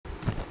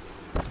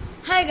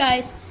Hi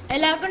guys,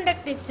 എല്ലാവർക്കും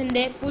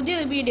ടെക്ടിപ്സിന്റെ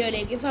പുതിയൊരു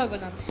വീഡിയോയിലേക്ക്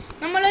സ്വാഗതം.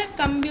 നമ്മൾ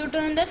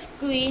കമ്പ്യൂട്ടറിന്റെ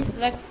സ്ക്രീൻ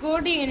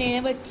റെക്കോർഡ്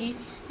ചെയ്യുന്നതിനെ പറ്റി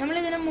നമ്മൾ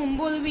ഇതിനു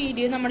മുമ്പ് ഒരു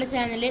വീഡിയോ നമ്മുടെ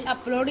ചാനലിൽ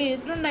അപ്ലോഡ്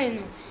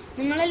ചെയ്തിട്ടുണ്ടായിരുന്നു.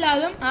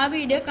 നിങ്ങളെല്ലാവരും ആ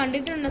വീഡിയോ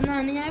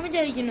കണ്ടിട്ടുണ്ടെന്നാണ് ഞാൻ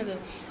വിചാരിക്കുന്നത്.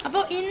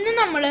 അപ്പോൾ ഇന്ന്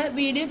നമ്മൾ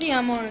വീഡിയോ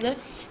ചെയ്യാൻ പോകുന്നത്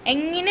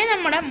എങ്ങനെ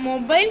നമ്മുടെ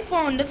മൊബൈൽ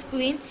ഫോണിന്റെ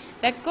സ്ക്രീൻ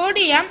റെക്കോർഡ്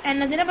ചെയ്യാം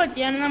എന്നതിനെ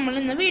പറ്റിയാണ് നമ്മൾ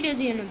ഇന്ന് വീഡിയോ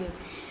ചെയ്യുന്നത്.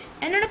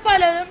 എന്നോട്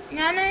പലരും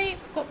ഞാൻ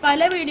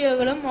പല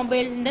വീഡിയോകളും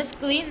മൊബൈലിൻ്റെ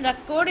സ്ക്രീൻ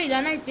റെക്കോർഡ്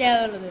ചെയ്താണ്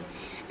ചെയ്യാറുള്ളത്.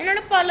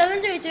 എന്നോട് പലതും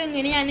ചോദിച്ചു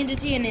എങ്ങനെ ഞാനിത്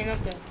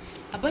ചെയ്യണേന്നൊക്കെ.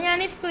 അപ്പോൾ ഞാൻ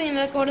ഈ സ്ക്രീൻ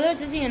റെക്കോർഡർ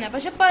വെച്ച് ചെയ്യണേ.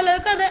 പക്ഷെ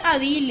പലർക്കും അത്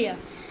അറിയില്ല,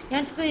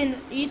 ഞാൻ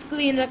ഈ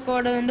സ്ക്രീൻ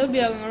റെക്കോർഡറിൻ്റെ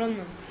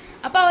ഉപയോഗങ്ങളൊന്നും.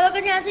 അപ്പോൾ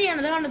അവരൊക്കെ ഞാൻ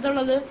ചെയ്യണത്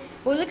കണ്ടിട്ടുള്ളത്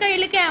ഒരു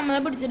കയ്യിൽ ക്യാമറ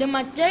പിടിച്ചിട്ട്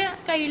മറ്റേ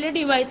കയ്യിൽ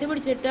ഡിവൈസ്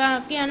പിടിച്ചിട്ട്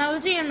ഒക്കെയാണ് അവർ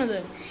ചെയ്യണത്.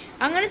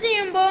 അങ്ങനെ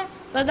ചെയ്യുമ്പോൾ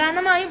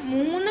പ്രധാനമായും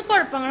 3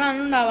 കുഴപ്പങ്ങളാണ്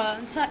ഉണ്ടാവാൻ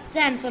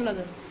ചാൻസ്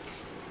ഉള്ളത്.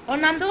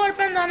 ഒന്നാമത്തെ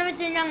കുഴപ്പം എന്താണെന്ന്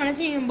വെച്ച് കഴിഞ്ഞാൽ അങ്ങനെ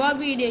ചെയ്യുമ്പോൾ ആ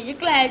വീഡിയോയ്ക്ക്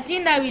ക്ലാരിറ്റി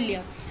ഉണ്ടാവില്ല.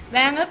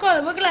 ഭയങ്കര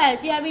കുറവ്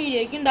ക്ലാരിറ്റി ആ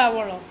വീഡിയോയ്ക്ക്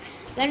ഉണ്ടാവുള്ളൂ.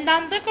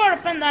 രണ്ടാമത്തെ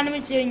കുഴപ്പം എന്താണെന്ന്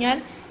വെച്ച് കഴിഞ്ഞാൽ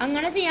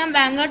അങ്ങനെ ചെയ്യാൻ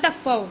ഭയങ്കര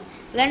ടഫാവും.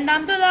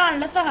 രണ്ടാമത്തെ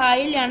ഒരാളുടെ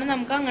സഹായം ഇല്ലാണ്ട്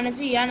നമുക്ക് അങ്ങനെ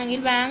ചെയ്യുകയാണെങ്കിൽ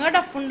ഭയങ്കര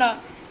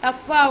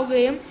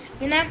ടഫാവുകയും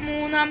പിന്നെ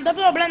മൂന്നാമത്തെ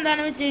പ്രോബ്ലം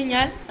എന്താണെന്ന് വെച്ച്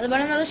കഴിഞ്ഞാൽ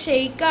അതുപോലെ അത്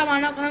ഷെയ്ക്ക്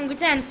ആവാനൊക്കെ നമുക്ക്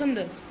ചാൻസ്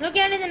ഉണ്ട്.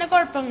 ഇതൊക്കെയാണ് ഇതിൻ്റെ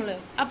കുഴപ്പങ്ങൾ.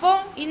 അപ്പോൾ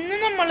ഇന്ന്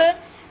നമ്മൾ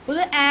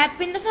ഒരു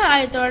ആപ്പിൻ്റെ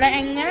സഹായത്തോടെ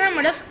എങ്ങനെ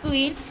നമ്മുടെ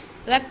സ്ക്രീൻ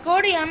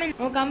റെക്കോർഡ് ചെയ്യാമെന്ന്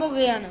നോക്കാൻ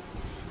പോവുകയാണ്.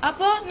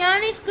 അപ്പോൾ ഞാൻ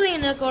ഈ സ്ക്രീൻ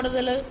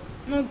റെക്കോർഡറിൽ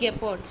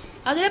നോക്കിയപ്പോൾ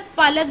അതിൽ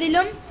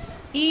പലതിലും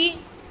ഈ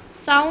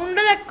സൗണ്ട്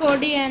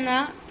റെക്കോർഡ് ചെയ്യുന്ന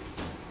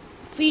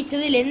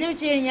ഫീച്ചറിൽ എന്ന്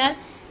വെച്ച് കഴിഞ്ഞാൽ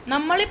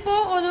നമ്മളിപ്പോൾ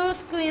ഒരു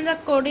സ്ക്രീൻ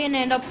റെക്കോർഡ്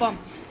ചെയ്യുന്നതിൻ്റെ ഒപ്പം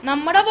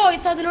നമ്മുടെ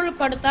വോയിസ് അതിൽ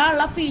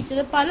ഉൾപ്പെടുത്താനുള്ള ഫീച്ചർ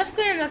പല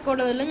സ്ക്രീൻ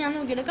റെക്കോർഡറിലും ഞാൻ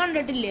നോക്കിയിട്ട്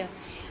കണ്ടിട്ടില്ല.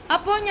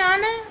 അപ്പോൾ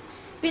ഞാൻ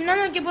പിന്നെ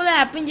നോക്കിയപ്പോൾ ഒരു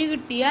ആപ്പ് എനിക്ക്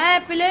കിട്ടി. ആ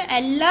ആപ്പിൽ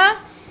എല്ലാ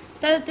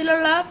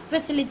തരത്തിലുള്ള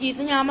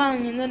ഫെസിലിറ്റീസും ഞാൻ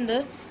വാങ്ങുന്നുണ്ട്.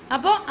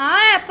 അപ്പോൾ ആ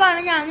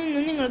ആപ്പാണ് ഞാൻ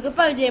ഇന്ന് നിങ്ങൾക്ക്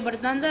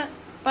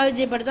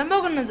പരിചയപ്പെടുത്താൻ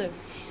പോകുന്നത്.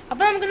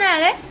 അപ്പോൾ നമുക്ക്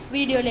നേരെ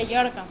വീഡിയോയിലേക്ക്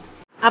കിടക്കാം.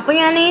 അപ്പോൾ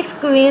ഞാൻ ഈ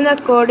സ്ക്രീൻ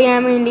റെക്കോർഡ്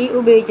ചെയ്യാൻ വേണ്ടി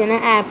ഉപയോഗിക്കുന്ന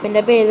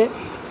ആപ്പിൻ്റെ പേര്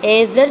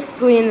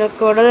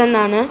azscreenrecorder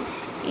എന്നാണ്.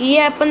 ഈ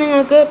ആപ്പ്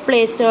നിങ്ങൾക്ക്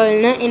പ്ലേ സ്റ്റോറിൽ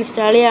നിന്ന്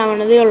ഇൻസ്റ്റാൾ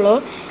ചെയ്യാവുന്നതേ ഉള്ളൂ.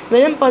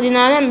 വെറും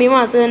 14 MB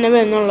മാത്രമേ തന്നെ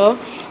വരുന്നുള്ളൂ.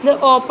 ഇത്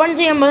ഓപ്പൺ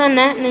ചെയ്യുമ്പോൾ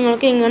തന്നെ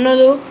നിങ്ങൾക്ക്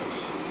ഇങ്ങനൊരു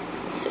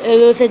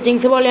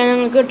സെറ്റിങ്സ് പോലെയാണ്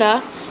നിങ്ങൾക്ക് കിട്ടുക.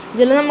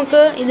 ഇതിൽ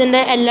നമുക്ക്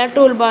ഇതിൻ്റെ എല്ലാ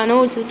ടൂൾ ബാറിനെ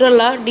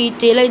കുറിച്ചിട്ടുള്ള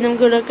ഡീറ്റെയിൽ ആയി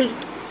നമുക്ക് ഇവിടെ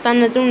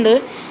തന്നിട്ടുണ്ട്.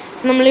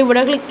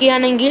 നമ്മളിവിടെ ക്ലിക്ക്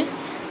ചെയ്യുകയാണെങ്കിൽ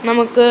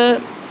നമുക്ക്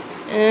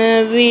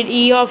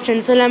ഈ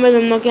ഓപ്ഷൻസ് എല്ലാം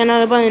വരും എന്നൊക്കെയാണ്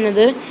അവർ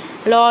പറയുന്നത്.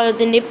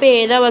 ഓരോത്തിൻ്റെ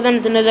പേര് അവർ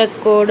തന്നിട്ടുണ്ട്,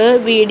 റെക്കോർഡ്,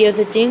 വീഡിയോ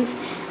സെറ്റിങ്സ്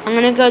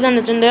അങ്ങനെയൊക്കെ അവർ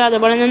തന്നിട്ടുണ്ട്.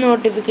 അതുപോലെ തന്നെ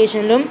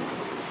നോട്ടിഫിക്കേഷനിലും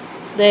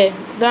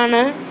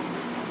ഇതാണ്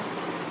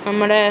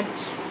നമ്മുടെ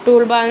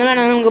ടൂൾ ബാർ എന്ന്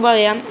വേണമെങ്കിൽ നമുക്ക്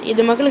പറയാം.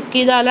 ഇതുമ്മ ക്ലിക്ക്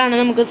ചെയ്താലാണ്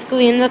നമുക്ക്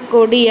സ്ക്രീൻ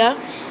റെക്കോർഡ് ചെയ്യുക.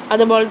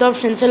 അതുപോലത്തെ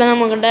ഓപ്ഷൻസ് എല്ലാം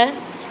നമ്മുടെ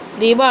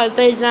ഈ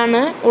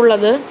ഭാഗത്തായിട്ടാണ്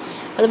ഉള്ളത്.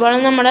 അതുപോലെ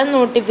നമ്മുടെ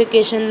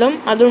നോട്ടിഫിക്കേഷനിലും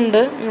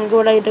അതുണ്ട്, നമുക്ക്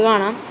ഇവിടെ ആയിട്ട്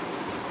കാണാം.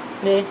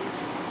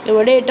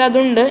 ഇവിടെ ആയിട്ട്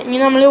അതുണ്ട്. ഇനി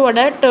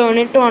നമ്മളിവിടെ ടേൺ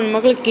ഇറ്റ് ഓൺമ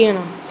ക്ലിക്ക്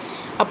ചെയ്യണം.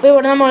 അപ്പോൾ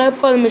ഇവിടെ നമ്മൾ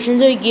പെർമിഷൻ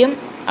ചോദിക്കും.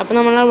 അപ്പോൾ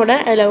നമ്മളവിടെ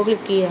എലവ്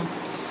ക്ലിക്ക് ചെയ്യാം.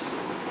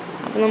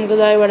 അപ്പോൾ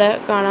നമുക്കിതാ ഇവിടെ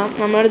കാണാം.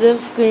 നമ്മളെടുത്ത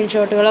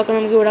സ്ക്രീൻഷോട്ടുകളൊക്കെ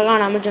നമുക്ക് ഇവിടെ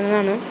കാണാൻ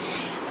പറ്റുന്നതാണ്.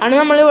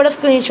 നമ്മളിവിടെ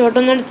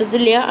സ്ക്രീൻഷോട്ടൊന്നും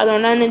എടുത്തിട്ടില്ല,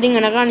 അതുകൊണ്ടാണ് ഇത്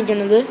ഇങ്ങനെ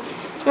കാണിക്കുന്നത്.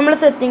 നമ്മൾ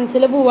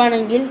സെറ്റിങ്സിൽ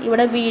പോവുകയാണെങ്കിൽ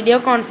ഇവിടെ വീഡിയോ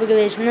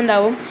കോൺഫിഗറേഷൻ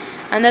ഉണ്ടാവും.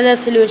 അതിൻ്റെ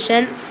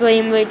റെസൊല്യൂഷൻ,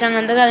 ഫ്രെയിം റേറ്റ്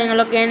അങ്ങനത്തെ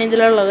കാര്യങ്ങളൊക്കെയാണ്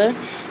ഇതിലുള്ളത്,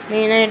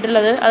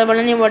 മെയിനായിട്ടുള്ളത്. അതുപോലെ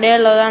തന്നെ ഇവിടെ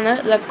ഉള്ളതാണ്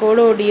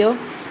റെക്കോർഡ് ഓഡിയോ.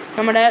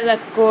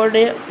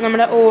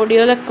 നമ്മുടെ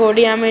ഓഡിയോ റെക്കോർഡ്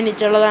ചെയ്യാൻ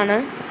വേണ്ടിയിട്ടുള്ളതാണ്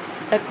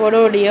റെക്കോർഡ്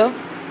ഓഡിയോ.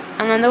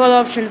 അങ്ങനത്തെ കുറേ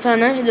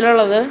ഓപ്ഷൻസാണ്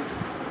ഇതിലുള്ളത്.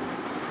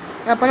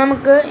 അപ്പോൾ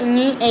നമുക്ക്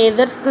ഇനി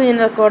ഏത് സ്ക്രീൻ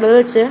റെക്കോർഡർ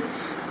വെച്ച്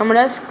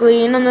നമ്മുടെ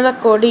സ്ക്രീൻ ഒന്ന്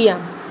റെക്കോർഡ്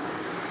ചെയ്യാം.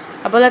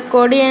 അപ്പോൾ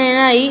റെക്കോർഡ്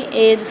ചെയ്യുന്നതിനായി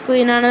ഏത്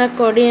സ്ക്രീനാണ്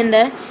റെക്കോർഡ്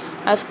ചെയ്യേണ്ടത്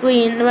ആ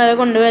സ്ക്രീനിന് വരെ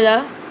കൊണ്ടുവരിക.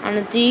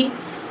 എന്നിട്ട് ഈ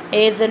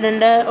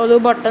ഏസിൻ്റെ ഒരു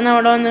ബട്ടൺ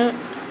അവിടെ വന്ന്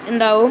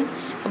ഉണ്ടാവും.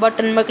 ആ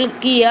ബട്ടൺമേൽ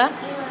ക്ലിക്ക്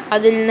ചെയ്യുക.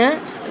 അതിൽ നിന്ന്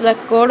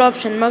റെക്കോർഡ്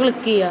ഓപ്ഷന്മേൽ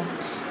ക്ലിക്ക് ചെയ്യുക.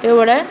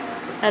 ഇവിടെ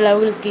അലവ്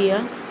ക്ലിക്ക് ചെയ്യുക.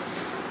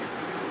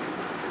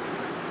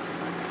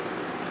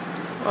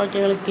 ഓക്കെ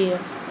ക്ലിക്ക് ചെയ്യുക.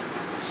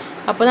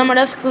 അപ്പോൾ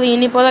നമ്മുടെ സ്ക്രീൻ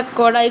ഇപ്പോൾ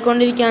റെക്കോർഡ്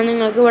ആയിക്കൊണ്ടിരിക്കുകയാണ്,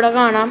 നിങ്ങൾക്ക് ഇവിടെ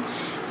കാണാം.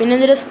 പിന്നെ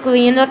ഇതിൽ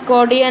സ്ക്രീൻ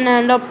റെക്കോർഡ്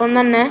ചെയ്യാനതിൻ്റെ ഒപ്പം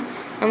തന്നെ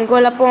നമുക്ക്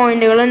വല്ല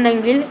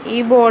പോയിൻ്റുകളുണ്ടെങ്കിൽ ഈ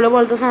ബോൾ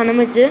പോലത്തെ സാധനം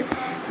വെച്ച്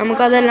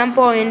നമുക്കതെല്ലാം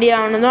പോയിൻ്റ്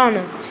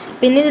ചെയ്യാവുന്നതാണ്.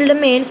 പിന്നെ ഇതിൻ്റെ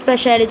മെയിൻ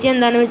സ്പെഷ്യാലിറ്റി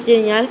എന്താണെന്ന് വെച്ച്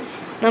കഴിഞ്ഞാൽ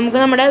നമുക്ക്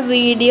നമ്മുടെ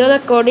വീഡിയോ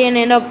റെക്കോർഡ്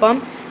ചെയ്യുന്നതിൻ്റെ ഒപ്പം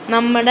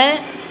നമ്മുടെ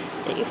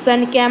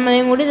ഫ്രണ്ട്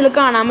ക്യാമറയും കൂടി ഇതിൽ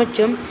കാണാൻ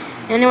പറ്റും.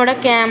 ഞാനിവിടെ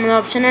ക്യാമറ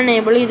ഓപ്ഷൻ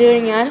എനേബിൾ ചെയ്ത്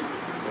കഴിഞ്ഞാൽ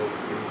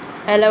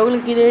അലവ്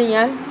ക്ലിക്ക് ചെയ്ത്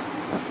കഴിഞ്ഞാൽ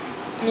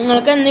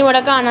നിങ്ങൾക്ക്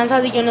എന്നിവിടെ കാണാൻ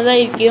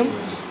സാധിക്കുന്നതായിരിക്കും.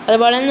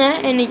 അതുപോലെ തന്നെ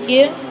എനിക്ക്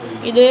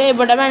ഇത്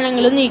എവിടെ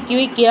വേണമെങ്കിലും നീക്കി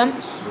വയ്ക്കാം.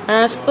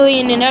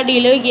 സ്ക്രീനിൻ്റെ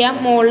അടിയിൽ വയ്ക്കാം,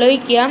 മുകളിൽ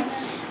വയ്ക്കാം.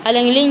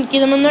 അല്ലെങ്കിൽ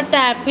എനിക്കിതൊന്ന്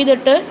ടാപ്പ്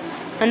ചെയ്തിട്ട്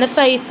അതിൻ്റെ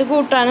സൈസ്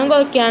കൂട്ടാനും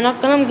കുറയ്ക്കാനും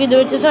ഒക്കെ നമുക്കിത്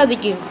വെച്ച്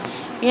സാധിക്കും.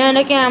 ഞാൻ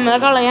എൻ്റെ ക്യാമറ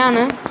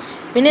കളയാണ്.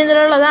 പിന്നെ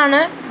ഇതിലുള്ളതാണ്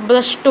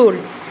ബ്രഷ് ടൂൾ.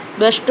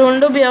 ബ്രഷ്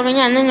ടൂളിൻ്റെ ഉപയോഗം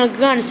ഞാൻ നിങ്ങൾക്ക്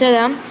കാണിച്ചു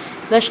തരാം.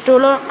 ബ്രഷ്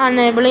ടൂൾ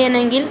അനേബിൾ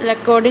ചെയ്യണമെങ്കിൽ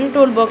റെക്കോർഡിംഗ്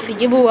ടൂൾ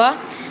ബോക്സിലേക്ക് പോവുക.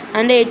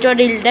 അതിൻ്റെ ഏറ്റവും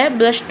അടിയിലത്തെ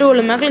ബ്രഷ്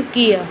ടൂളുമ്മ ക്ലിക്ക്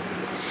ചെയ്യുക.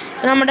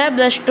 നമ്മുടെ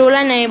ബ്രഷ് ടൂൾ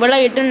എനേബിൾ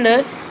ആയിട്ടുണ്ട്.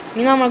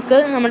 ഇനി നമുക്ക്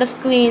നമ്മുടെ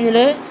സ്ക്രീനിൽ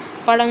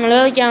പടങ്ങൾ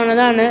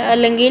വയ്ക്കാവുന്നതാണ്.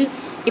 അല്ലെങ്കിൽ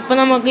ഇപ്പോൾ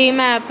നമുക്ക് ഈ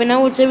മാപ്പിനെ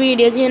കുറിച്ച്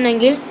വീഡിയോ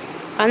ചെയ്യണമെങ്കിൽ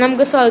അത്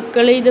നമുക്ക്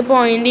സർക്കിൾ ചെയ്ത്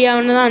പോയിൻ്റ്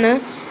ചെയ്യാവുന്നതാണ്.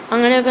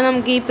 അങ്ങനെയൊക്കെ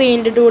നമുക്ക് ഈ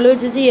പെയിൻറ് ടൂൾ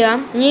വെച്ച് ചെയ്യാം.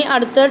 ഇനി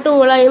അടുത്ത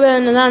ടൂളായി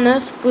വരുന്നതാണ്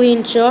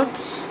സ്ക്രീൻഷോട്ട്.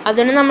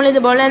 അതിന് നമ്മൾ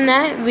ഇതുപോലെ തന്നെ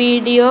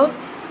വീഡിയോ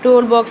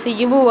ടൂൾ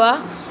ബോക്സിലേക്ക് പോവുക.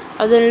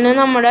 അതിൽ നിന്ന്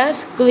നമ്മുടെ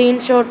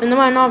സ്ക്രീൻഷോട്ട് എന്ന്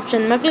പറയുന്ന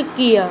ഓപ്ഷന്മേൽ ക്ലിക്ക്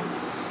ചെയ്യുക.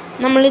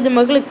 നമ്മൾ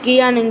ഇതുമ്പോൾ ക്ലിക്ക്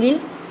ചെയ്യുകയാണെങ്കിൽ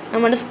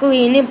നമ്മുടെ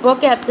സ്ക്രീൻ ഇപ്പോൾ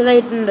ക്യാപ്ചർ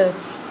ആയിട്ടുണ്ട്.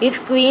 ഈ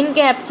സ്ക്രീൻ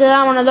ക്യാപ്ചർ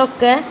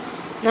ആവുന്നതൊക്കെ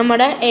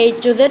നമ്മുടെ A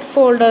to Z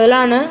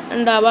ഫോൾഡറിലാണ്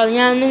ഉണ്ടാവുക. അത്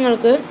ഞാൻ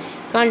നിങ്ങൾക്ക്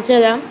കാണിച്ചു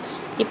തരാം.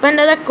 ഇപ്പം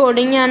എൻ്റെ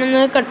റെക്കോർഡിങ്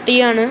ഞാനൊന്ന് കട്ട്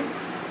ചെയ്യാണ്.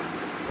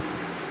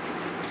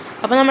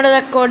 അപ്പോൾ നമ്മുടെ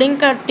റെക്കോർഡിങ്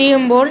കട്ട്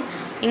ചെയ്യുമ്പോൾ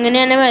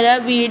ഇങ്ങനെയാണ് വരിക,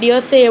 വീഡിയോ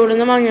സേവ്ഡ്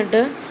എന്ന്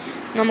പറഞ്ഞിട്ട്.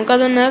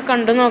 നമുക്കതൊന്ന്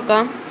കണ്ടു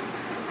നോക്കാം.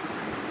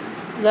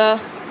 ഇതാ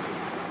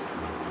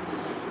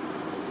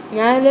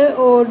ഞാനതിൽ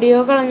ഓഡിയോ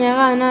കളഞ്ഞ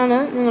കാരണമാണ്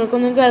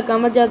നിങ്ങൾക്കൊന്നും കേൾക്കാൻ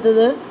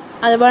പറ്റാത്തത്.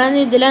 അതുപോലെ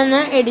തന്നെ ഇതിൽ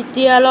തന്നെ എഡിറ്റ്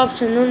ചെയ്യാനുള്ള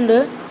ഓപ്ഷനുണ്ട്.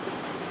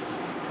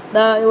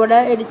 ഇതാ ഇവിടെ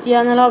എഡിറ്റ്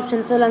ചെയ്യാനുള്ള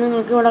ഓപ്ഷൻസ് എല്ലാം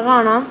നിങ്ങൾക്ക് ഇവിടെ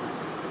കാണാം.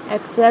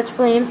 എക്സാക്ട്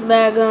ഫ്രെയിംസ്,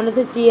 ബാക്ക്ഗ്രൗണ്ട്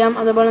സെറ്റ് ചെയ്യാം,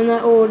 അതുപോലെ തന്നെ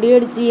ഓഡിയോ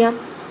എഡിറ്റ് ചെയ്യാം.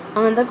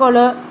 അങ്ങനത്തെ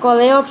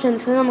കുറേ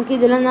ഓപ്ഷൻസ് നമുക്ക്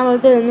ഇതിൽ തന്നെ അവർ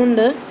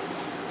തരുന്നുണ്ട്.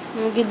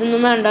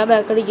 നമുക്കിതൊന്നും വേണ്ട,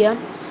 ബാക്ക് അടിക്കാം.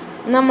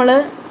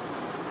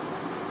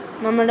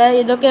 നമ്മുടെ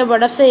ഇതൊക്കെ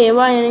എവിടെ സേവ്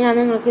ആയാലും ഞാൻ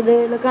നിങ്ങൾക്കിത്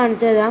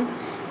കാണിച്ചു തരാം.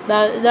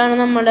 ഇതാണ്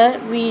നമ്മുടെ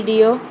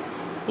വീഡിയോ.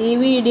 ഈ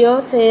വീഡിയോ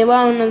സേവ്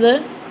ആവുന്നത്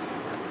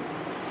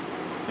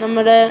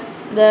നമ്മുടെ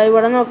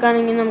ഇവിടെ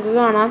നോക്കുകയാണെങ്കിൽ നമുക്ക്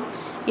കാണാം.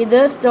 ഇത്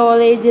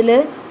സ്റ്റോറേജിൽ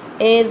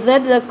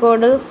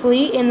azrecorder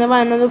free എന്ന്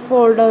പറയുന്നത്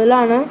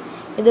ഫോൾഡറിലാണ്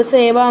ഇത്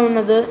സേവ്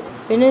ആവുന്നത്.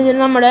 പിന്നെ ഇതിൽ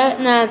നമ്മുടെ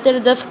നേരത്തെ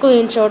എടുത്ത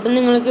സ്ക്രീൻഷോട്ട്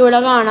നിങ്ങൾക്ക് ഇവിടെ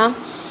കാണാം.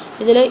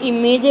 ഇതിൽ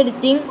ഇമേജ്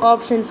എഡിറ്റിംഗ്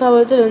ഓപ്ഷൻസ്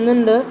അവർ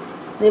തരുന്നുണ്ട്.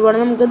 ഇവിടെ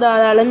നമുക്ക്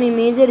ധാരാളം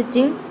ഇമേജ്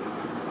എഡിറ്റിംഗ്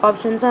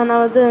ഓപ്ഷൻസാണ്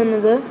അവർ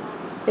തരുന്നത്.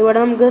 ഇവിടെ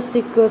നമുക്ക്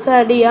സ്റ്റിക്കേഴ്സ്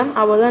ആഡ് ചെയ്യാം.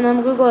 അതുപോലെ തന്നെ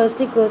നമുക്ക് കുറേ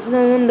സ്റ്റിക്കേഴ്സ്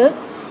തരുന്നുണ്ട്.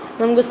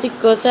 നമുക്ക്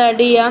സ്റ്റിക്കേഴ്സ്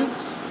ആഡ് ചെയ്യാം.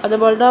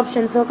 അതുപോലത്തെ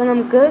ഓപ്ഷൻസൊക്കെ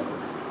നമുക്ക്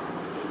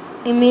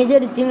ഇമേജ്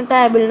എഡിറ്റിംഗ്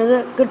ടാബിൽ നിന്ന്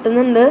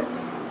കിട്ടുന്നുണ്ട്.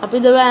 അപ്പോൾ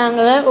ഇത്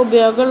ഭയങ്കര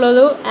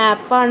ഉപയോഗമുള്ളൊരു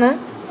ആപ്പാണ്.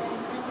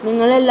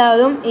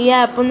 നിങ്ങളെല്ലാവരും ഈ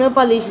ആപ്പ് ഒന്ന്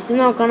പരീക്ഷിച്ച്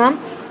നോക്കണം.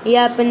 ഈ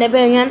ആപ്പിൻ്റെ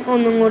പേര് ഞാൻ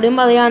ഒന്നും കൂടിയും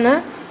പറയാണ്,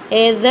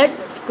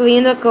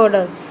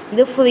 azscreenrecorder.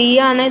 ഇത് ഫ്രീ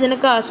ആണ്, ഇതിന്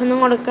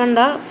കാശൊന്നും കൊടുക്കണ്ട,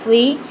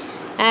 ഫ്രീ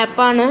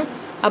ആപ്പാണ്.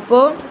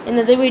 അപ്പോൾ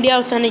ഇന്നത്തെ വീഡിയോ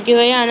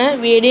അവസാനിക്കുകയാണ്.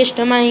 വീഡിയോ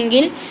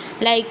ഇഷ്ടമായെങ്കിൽ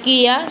ലൈക്ക്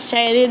ചെയ്യുക,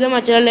 ഷെയർ ചെയ്ത്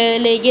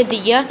മറ്റുള്ളവരിലേക്ക്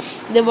എത്തിക്കുക.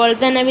 ഇതുപോലെ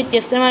തന്നെ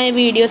വ്യത്യസ്തമായ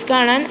വീഡിയോസ്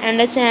കാണാൻ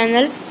എൻ്റെ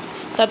ചാനൽ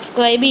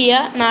സബ്സ്ക്രൈബ്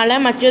ചെയ്യുക. നാളെ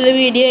മറ്റൊരു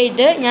വീഡിയോ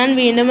ആയിട്ട് ഞാൻ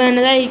വീണ്ടും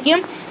വരുന്നതായിരിക്കും.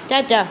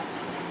 ടാറ്റ.